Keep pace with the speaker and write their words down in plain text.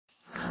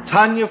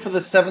Tanya for the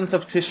 7th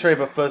of Tishrey,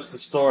 but first the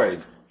story.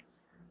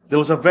 There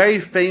was a very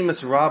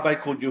famous rabbi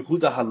called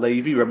Yehudah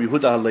Halevi, Rabbi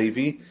Yehudah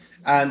Halevi,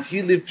 and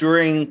he lived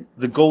during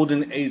the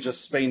golden age of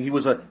Spain. He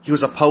was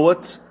a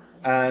poet,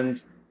 and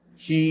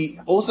he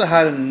also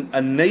had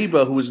a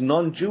neighbor who was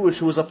non-Jewish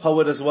who was a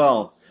poet as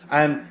well.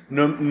 And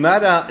no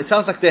matter, it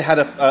sounds like they had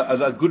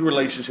a good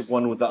relationship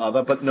one with the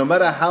other, but no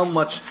matter how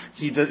much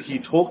he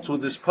talked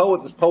with this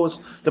poet,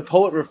 the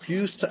poet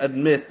refused to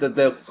admit that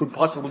there could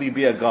possibly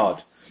be a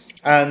God.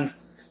 And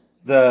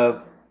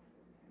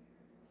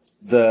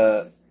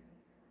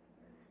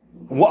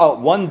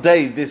one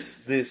day,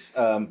 this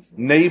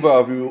neighbor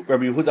of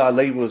Rabbi Yehudah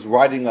Halevi was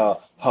writing a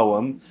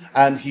poem,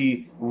 and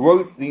he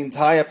wrote the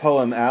entire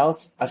poem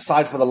out,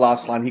 aside for the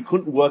last line. He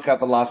couldn't work out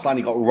the last line.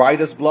 He got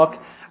writer's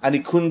block, and he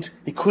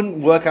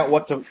couldn't work out how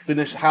to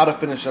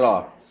finish it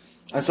off.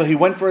 And so he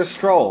went for a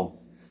stroll.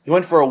 He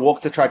went for a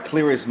walk to try to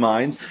clear his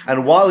mind.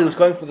 And while he was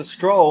going for the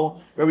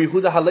stroll, Rabbi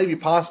Yehudah Halevi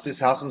passed his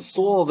house and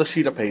saw the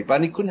sheet of paper,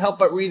 and he couldn't help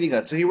but reading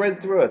it. So he read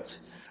through it.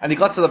 And he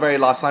got to the very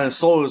last line and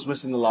saw he was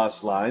missing the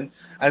last line.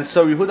 And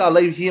so Yehudah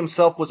Halevi, he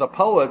himself was a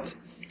poet.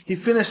 He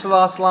finished the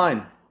last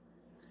line.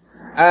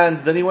 And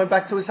then he went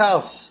back to his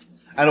house.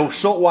 And a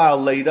short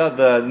while later,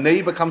 the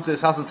neighbor comes to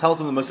his house and tells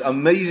him the most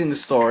amazing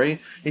story.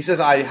 He says,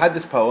 I had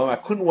this poem, I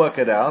couldn't work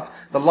it out.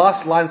 The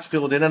last line's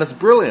filled in and it's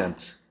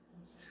brilliant.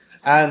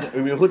 And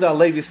Yehudah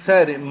Halevi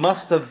said it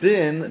must have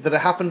been that it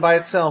happened by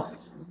itself.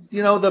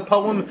 You know, the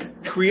poem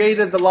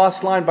created the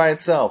last line by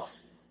itself.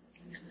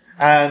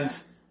 And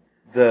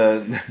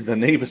the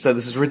neighbor said,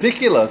 this is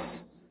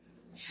ridiculous.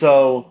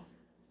 So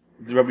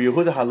Rabbi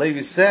Yehudah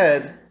Halevi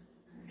said,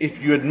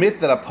 if you admit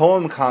that a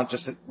poem can't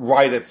just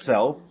write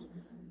itself,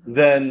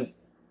 then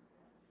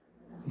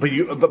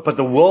but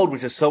the world,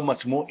 which is so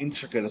much more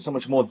intricate and so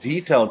much more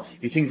detailed,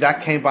 you think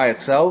that came by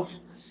itself?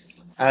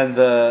 And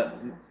the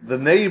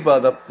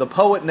neighbor, the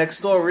poet next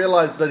door,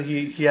 realized that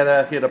he had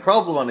a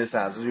problem on his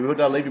hands. Yehudah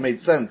Halevi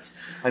made sense,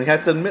 and he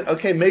had to admit,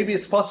 okay, maybe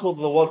it's possible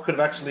that the world could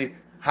have actually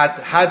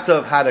had to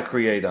have had a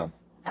creator.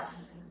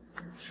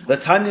 The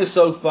Tanya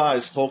so far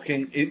is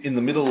talking in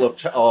the middle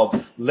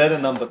of letter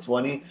number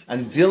 20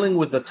 and dealing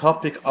with the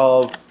topic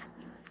of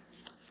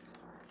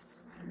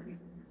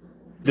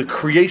the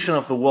creation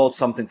of the world,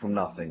 something from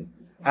nothing.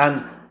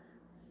 And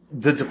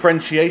the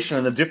differentiation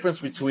and the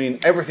difference between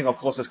everything, of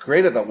course, is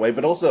created that way,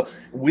 but also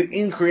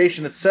within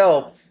creation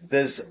itself,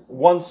 there's,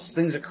 once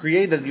things are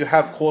created, you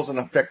have cause and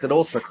effect that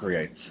also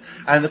creates.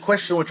 And the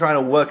question we're trying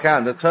to work out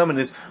and determine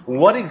is,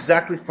 what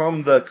exactly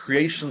from the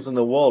creations in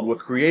the world were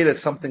created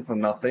something from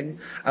nothing,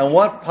 and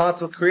what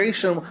parts of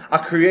creation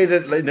are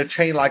created in a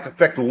chain-like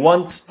effect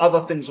once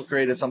other things were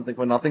created something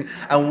from nothing,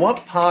 and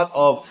what part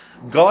of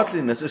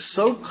godliness is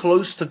so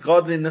close to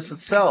godliness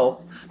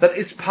itself that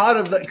it's part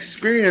of the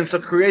experience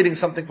of creating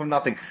something from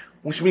nothing,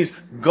 which means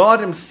God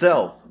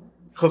himself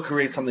could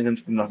create something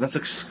from nothing. That's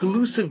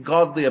exclusive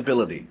godly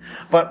ability.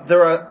 But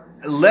there are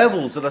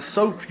levels that are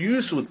so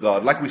fused with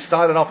God, like we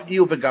started off,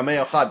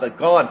 that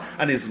God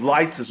and his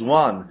lights is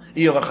one,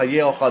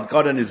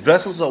 God and his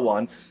vessels are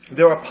one.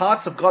 There are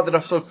parts of God that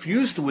are so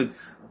fused with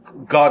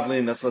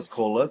godliness, let's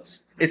call it.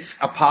 It's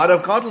a part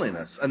of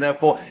godliness, and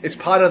therefore it's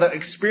part of that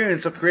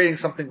experience of creating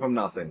something from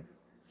nothing.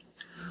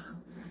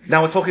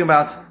 Now we're talking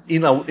about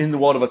in the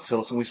world of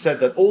Atzilus, and we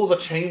said that all the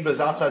chambers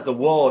outside the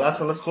world,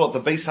 let's call it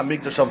the Beis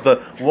Hamikdash of the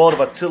world of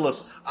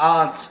Atzilus,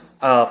 aren't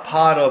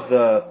part of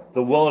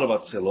the world of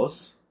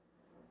Atzilus,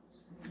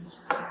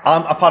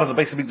 are part of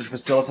the Beis Hamikdash of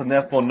Atzilus, and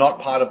therefore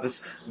not part of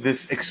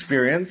this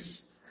experience.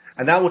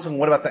 And now we're talking,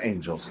 what about the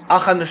angels?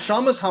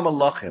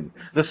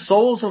 The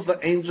souls of the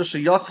angels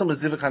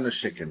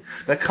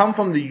that come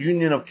from the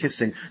union of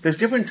kissing. There's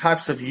different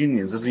types of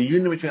unions. There's a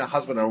union between a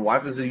husband and a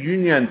wife. There's a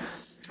union,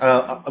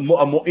 a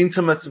more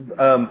intimate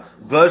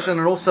version,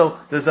 and also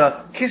there's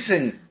a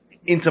kissing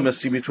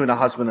intimacy between a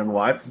husband and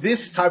wife.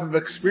 This type of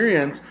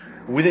experience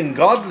within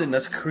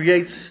godliness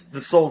creates the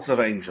souls of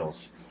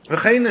angels. And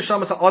also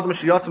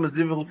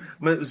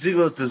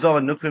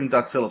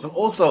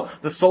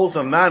the souls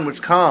of man,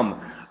 which come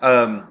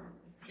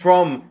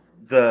from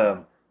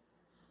the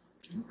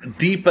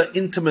deeper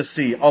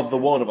intimacy of the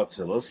world of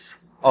Atzilus,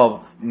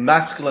 of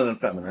masculine and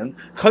feminine.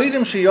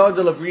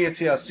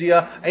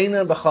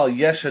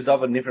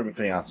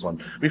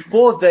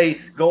 Before they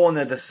go on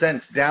their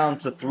descent down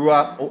to through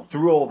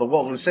all the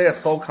world, when we say a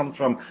soul comes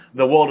from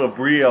the world of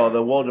Bria or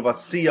the world of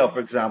Asiya, for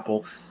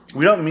example,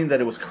 we don't mean that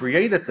it was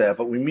created there,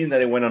 but we mean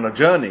that it went on a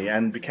journey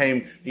and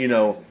became,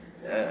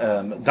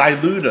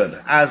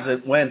 diluted as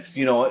it went.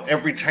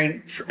 Every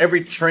train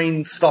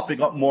stopping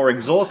got more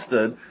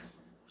exhausted.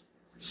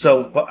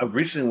 So, but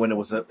originally, when it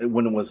was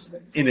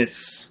in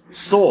its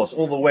source,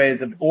 all the way at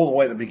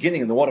the beginning,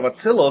 in the world of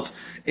Atzilus,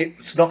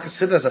 it's not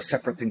considered as a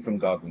separate thing from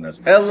godliness.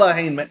 But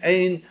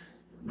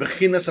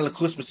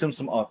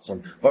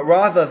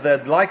rather,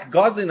 they're like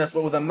godliness,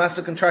 but with a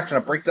massive contraction,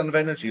 a breakdown of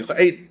energy.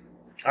 They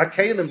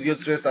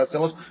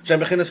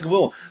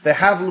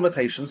have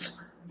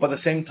limitations, but at the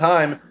same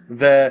time,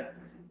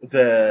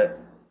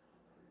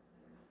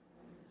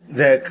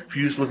 they're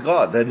fused with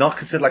God. They're not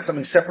considered like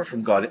something separate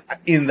from God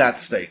in that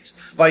state.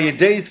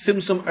 Vayedei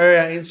tzimtzum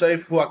area ein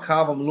sof hu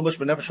hakav hamelubash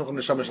b'nefesh shulchan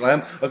neshama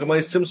shalhem,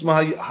 v'kamoy tzimtzum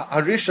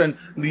harishan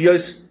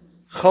liyos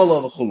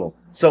chala v'chulo.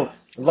 So,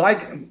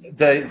 like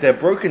they're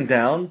broken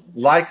down,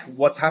 like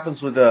what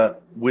happens with the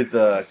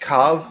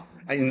kav,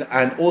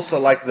 and also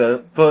like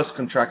the first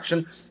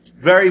contraction.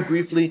 Very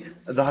briefly,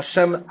 the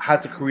Hashem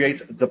had to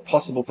create the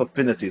possible for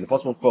finity, the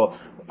possible for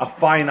a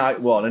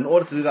finite world. In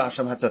order to do that,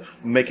 Hashem had to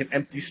make an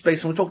empty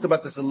space. And we talked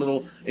about this a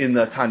little in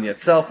the Tanya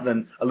itself, and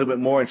then a little bit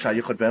more in R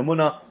Yehudah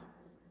Ve'emunah.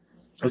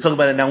 We'll talk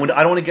about it now. I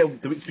don't want to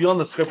get, it's beyond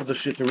the scope of the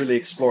shit to really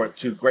explore it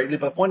too greatly,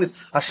 but the point is,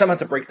 Hashem had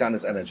to break down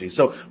his energy.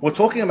 So we're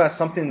talking about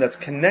something that's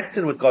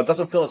connected with God,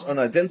 doesn't feel its own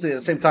identity. At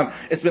the same time,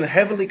 it's been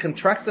heavily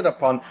contracted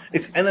upon,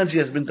 its energy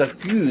has been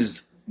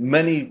diffused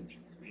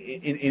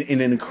in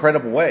an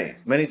incredible way,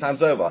 many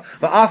times over.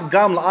 High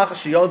level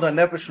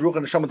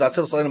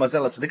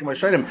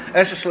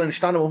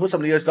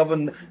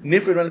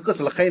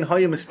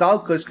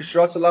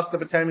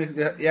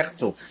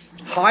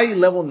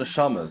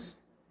neshamas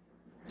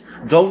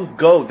don't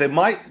go. They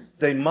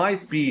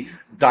might be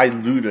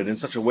diluted in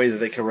such a way that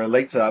they can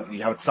relate to that.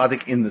 You have a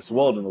tzaddik in this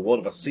world, in the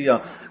world of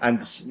Asiya,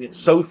 and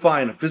so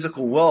far in a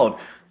physical world,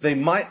 they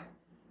might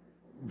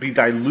be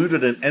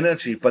diluted in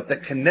energy, but the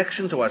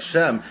connection to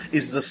Hashem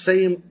is the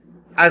same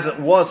as it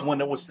was when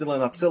it was still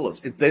in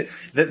Atzilus.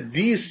 That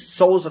these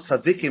souls of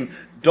tzaddikim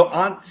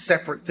aren't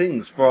separate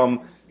things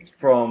from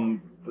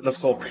let's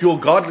call it pure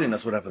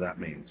godliness, whatever that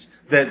means.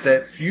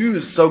 They're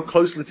fused so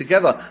closely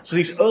together. So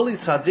these early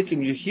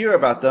tzaddikim, you hear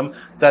about them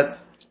that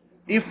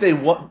if there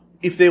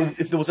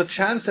was a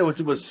chance they would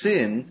do a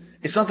sin,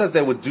 it's not that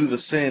they would do the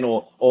sin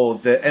or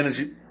their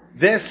energy.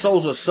 Their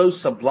souls are so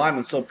sublime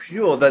and so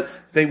pure that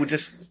they would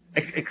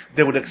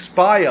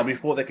expire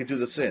before they could do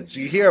the sin. So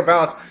you hear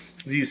about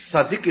these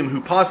tzaddikim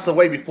who passed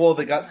away before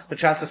they got the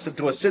chance to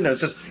do a sin. And it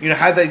says,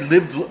 had they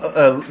lived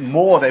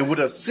more, they would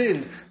have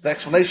sinned. The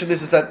explanation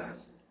is that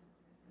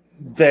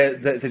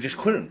they just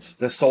couldn't.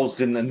 Their souls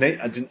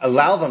didn't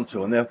allow them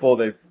to, and therefore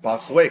they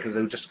passed away because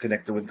they were just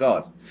connected with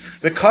God.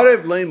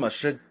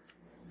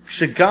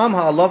 Shagam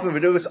ha'alav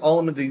v'viduvus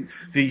alman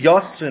the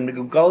yosrin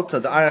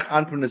megugalta the arach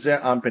anpun nezer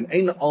anpun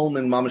ein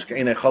alman mamish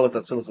ke'ein echalat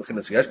atzilus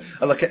v'chinas yesh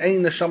ala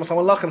ke'ein neshamas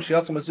hamalachim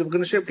shiyatzim aziv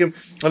v'gnashivkim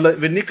ala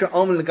v'nikra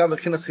alman legav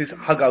v'chinas his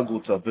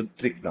hagalguta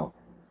v'trikna.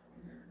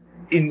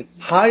 In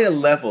higher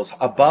levels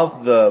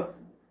above the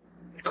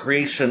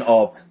creation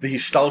of the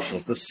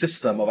Hishtalshus, the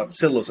system of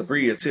Atzilus,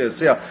 Abriya,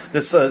 Tzia,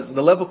 there's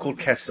the level called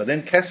Kesser.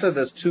 Then Kesser,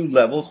 there's two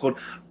levels called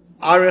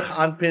Arich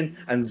Anpin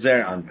and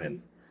Zer Anpin.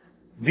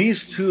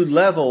 These two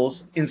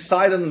levels,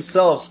 inside of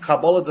themselves,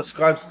 Kabbalah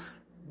describes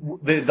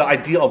the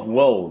idea of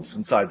worlds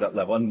inside that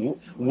level. And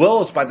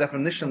worlds, by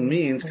definition,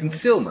 means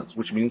concealment,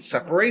 which means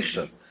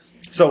separation.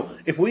 So,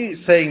 if we're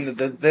saying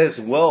that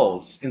there's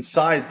worlds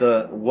inside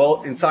the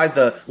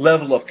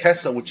level of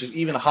Kesser, which is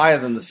even higher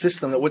than the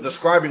system that we're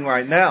describing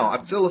right now,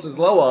 Atzilus is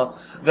lower,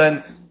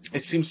 then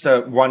it seems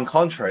to run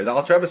contrary. The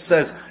Alter Rebbe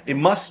says it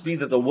must be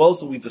that the worlds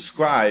that we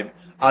describe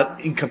are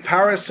in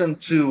comparison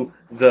to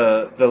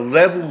the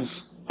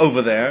levels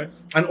over there,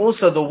 and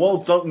also the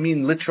worlds don't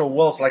mean literal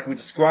worlds like we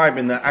describe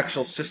in the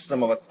actual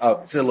system of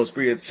Atzilus,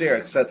 Bria,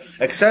 Tzir,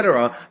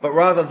 etc., but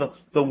rather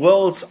the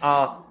worlds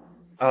are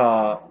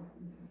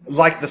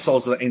like the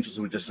souls of the angels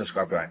we just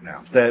described right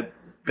now. They're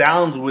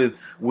bound with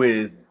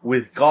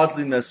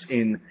godliness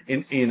in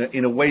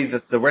a way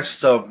that the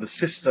rest of the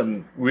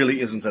system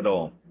really isn't at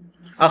all.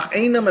 The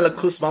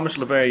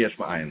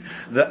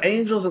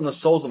angels and the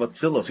souls of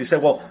Atzilus, he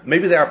said, well,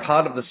 maybe they are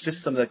part of the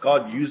system that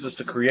God uses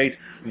to create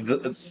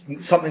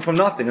something from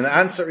nothing. And the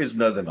answer is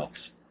no, they're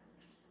not.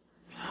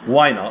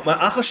 Why not?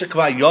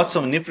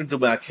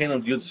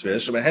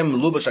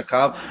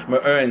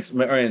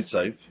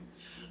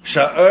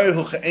 Sha'er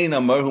hu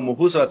che'ena mohu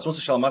muhuza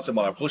atzmusa shal matzah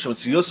bar apusha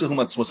v'tziyusu hu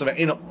matzmusa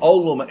ve'ena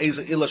olu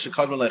ma'eza illa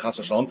shekadma le'chas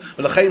hashalom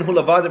v'lechein hu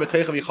levada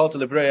b'keicha v'yichalta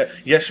livreya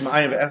yesh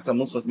ma'ayin ve'echta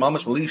mulchat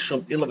mamash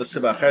v'lishum illa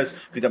v'siba acheres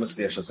v'dam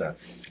esdiyah shazeh.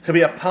 To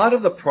be a part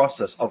of the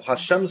process of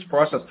Hashem's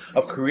process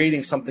of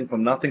creating something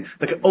from nothing,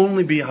 that can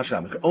only be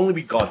Hashem, it can only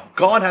be God.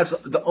 God has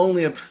the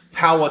only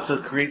power to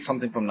create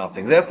something from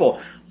nothing.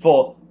 Therefore,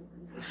 for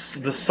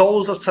the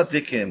souls of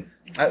tzaddikim,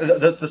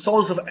 the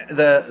souls of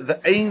the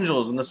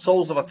angels and the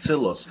souls of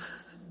Atzilus,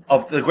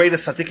 of the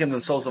greatest tzaddikim and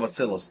the souls of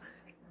Atzilus,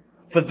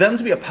 for them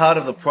to be a part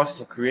of the process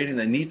of creating,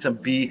 they need to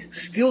be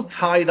still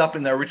tied up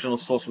in their original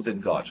source within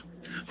God.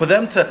 For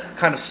them to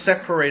kind of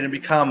separate and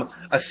become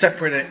a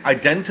separate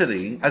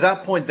identity, at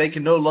that point they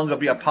can no longer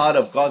be a part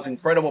of God's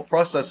incredible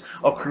process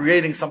of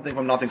creating something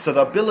from nothing. So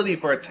the ability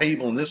for a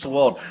table in this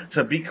world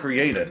to be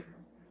created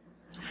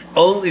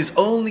is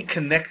only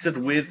connected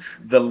with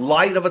the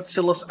light of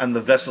Atzilus and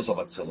the vessels of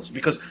Atzilus,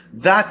 because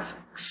that's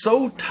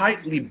so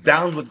tightly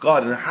bound with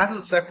God and it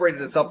hasn't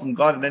separated itself from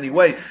God in any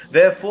way.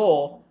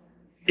 Therefore,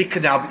 it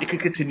can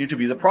continue to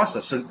be the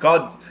process. So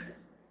God,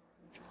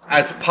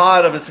 as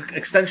part of its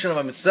extension of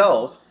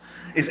himself,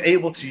 is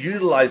able to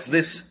utilize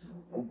this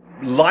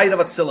light of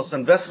Atzilus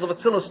and vessels of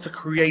Atzilus to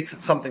create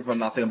something from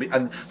nothing,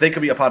 and they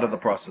can be a part of the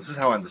process. This is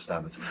how I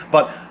understand it.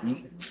 But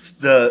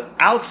the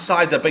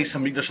outside the base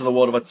of Mikdash of the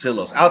world of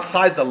Atzilus,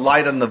 outside the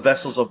light and the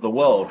vessels of the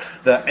world,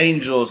 the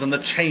angels and the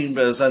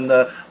chambers and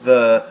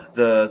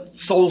the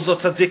souls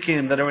of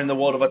tzaddikim that are in the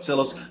world of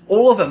Atzilus,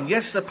 all of them,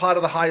 yes, they're part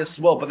of the highest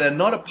world, but they're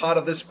not a part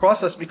of this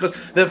process because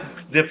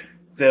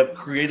they've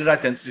created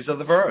identities of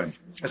their own.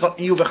 It's not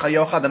iyu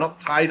v'chayocha. They're not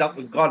tied up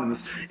with God in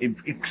this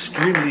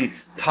extremely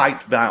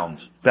tight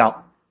bond.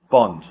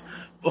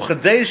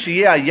 וכדי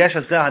שיהיה היש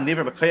הזה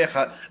הניבר בכוח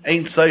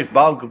אין סוף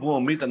בעל גבול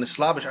ומית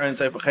הנשלבש אין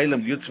סוף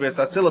בחלם יוצא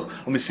והסילוס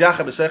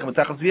ומסייחה בסייחה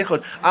מתחת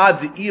זייחוד עד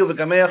איו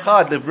וגמי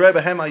אחד לברא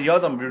בהם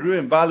הידם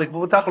ברואים בעל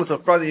גבול ותחלוס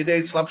ופרד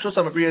ידי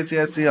סלאמשוסם ובריאת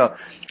יעשייה.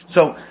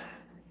 So,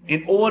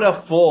 in order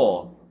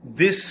for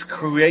this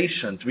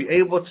creation to be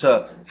able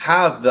to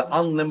have the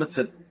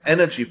unlimited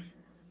energy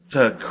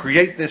to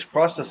create this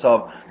process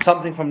of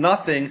something from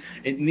nothing,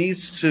 it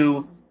needs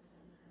to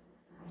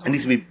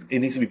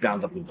be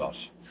bound up with God.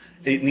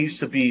 It needs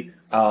to be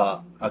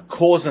a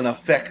cause and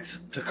effect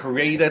to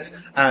create it,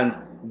 and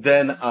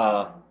then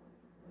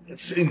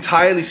it's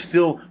entirely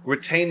still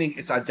retaining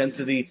its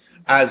identity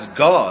as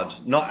God,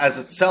 not as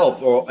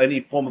itself or any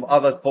form of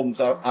other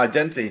forms of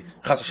identity,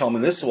 chas v'shalom,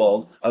 in this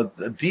world, a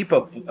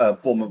deeper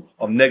form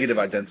of negative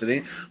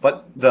identity,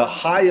 but the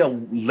higher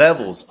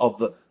levels of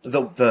the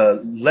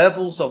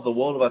levels of the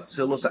world of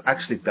Atzilus are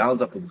actually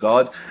bound up with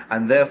God,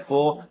 and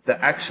therefore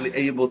they're actually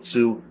able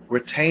to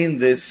retain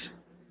this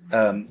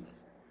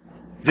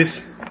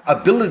this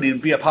ability to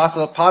be a part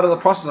of the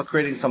process of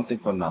creating something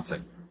from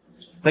nothing.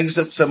 Thank you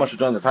so much for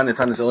joining the Tanya.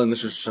 Tanya's ill, and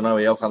this is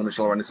Shanawi Elchan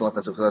Michelle Rani Salaf.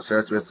 That's because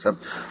we have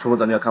Shmuel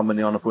Daniel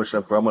Company on the Fush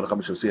for Amon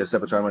Hamish of CS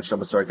Secretary and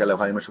Shama Sorry Kalev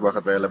Hayim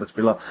Shwachat Very Levis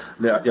Villa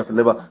Yafin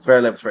Liba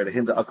Very Levis Very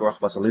Hinda Akrach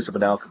Basalisa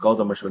Benal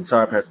Golda Mishman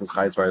Sarah Parents with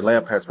Chayes Very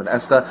Leah Parents with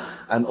Esther,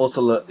 and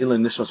also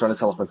Ilan Nishmas Rani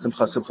Salaf and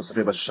Simcha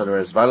Safi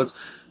Bashadar Violence.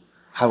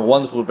 Have a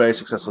wonderful, very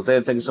successful day,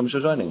 and thank you so much for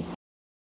joining.